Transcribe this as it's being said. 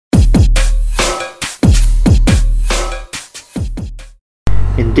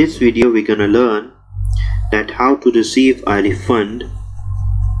this video we're gonna learn that how to receive a refund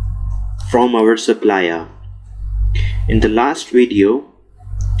from our supplier. In the last video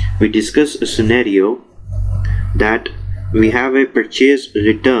we discussed a scenario that we have a purchase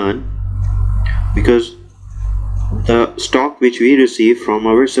return because the stock which we receive from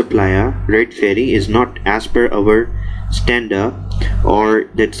our supplier Red Ferry is not as per our standard, or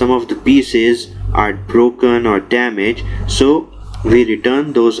that some of the pieces are broken or damaged, so we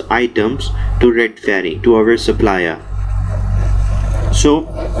return those items to Red Ferry, to our supplier. So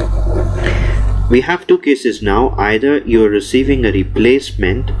we have two cases now: either you're receiving a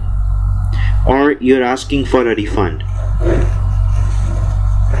replacement or you're asking for a refund.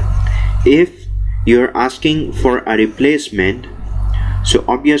 If you're asking for a replacement, so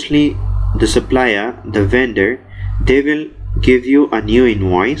obviously the supplier, the vendor, they will give you a new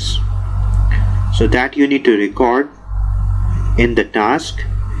invoice, so that you need to record in the task.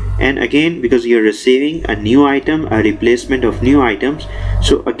 And again, because you're receiving a new item, a replacement of new items,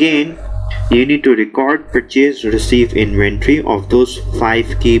 so again you need to record purchase receive inventory of those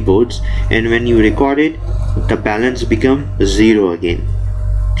 5 keyboards, and when you record it, the balance become 0 again.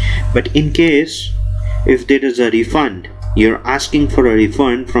 But in case if there is a refund, you're asking for a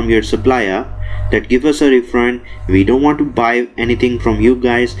refund from your supplier, that give us a refund, we don't want to buy anything from you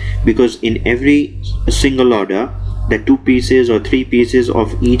guys, because in every single order the 2 pieces or 3 pieces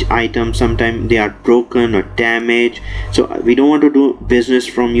of each item, sometimes they are broken or damaged, so we don't want to do business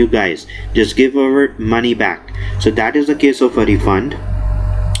from you guys, just give our money back. So that is the case of a refund.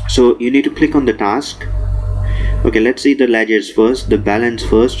 So you need to click on the task. Okay, let's see the ledgers first, the balance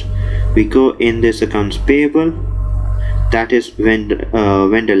first. We go in this accounts payable, that is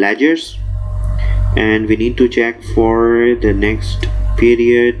vendor ledgers, and we need to check for the next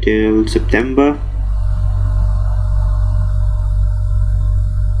period till September,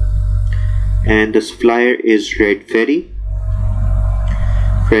 and the supplier is Red Ferry.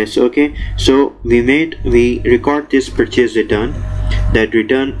 Press OK. So we record this purchase return, that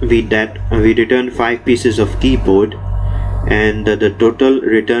we return 5 pieces of keyboard, and the total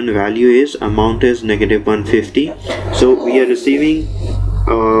return value is amount is -150. So we are receiving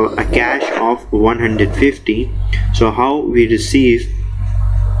a cash of 150. So how we receive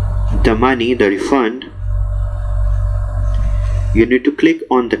the money, the refund? You need to click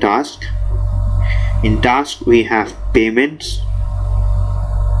on the task. In task we have payments,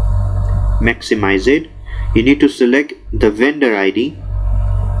 maximize it. You need to select the vendor ID,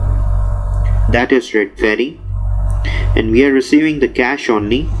 that is Red Ferry, and we are receiving the cash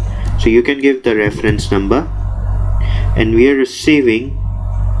only, so you can give the reference number. And we are receiving,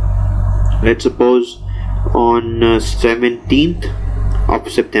 let's suppose on 17th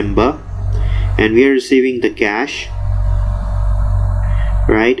of September, and we are receiving the cash,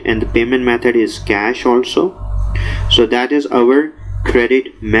 right, and the payment method is cash also. So that is our credit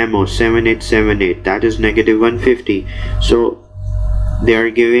memo 7878, that is -150. So they are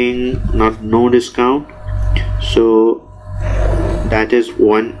giving no discount, so that is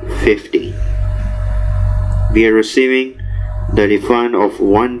 150. We are receiving the refund of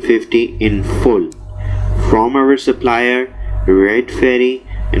 150 in full from our supplier Red Ferry,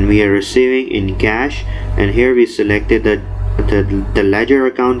 and we are receiving in cash. And here we selected the ledger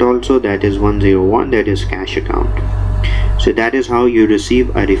account also, that is 101, that is cash account. So that is how you receive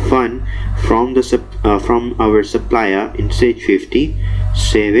a refund from our supplier in Sage 50.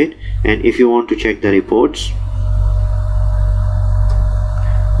 Save it, and if you want to check the reports,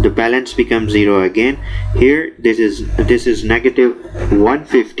 the balance becomes 0 again. Here this is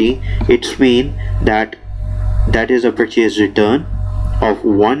 -150. It's mean that is a purchase return of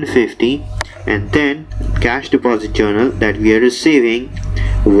 150, and then cash deposit journal that we are receiving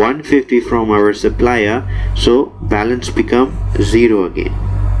 150 from our supplier, so balance become 0 again.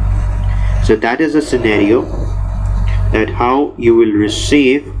 So that is a scenario that how you will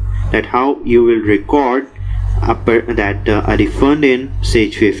receive, that how you will record a refund in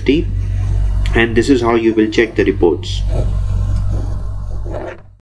Sage 50, and this is how you will check the reports.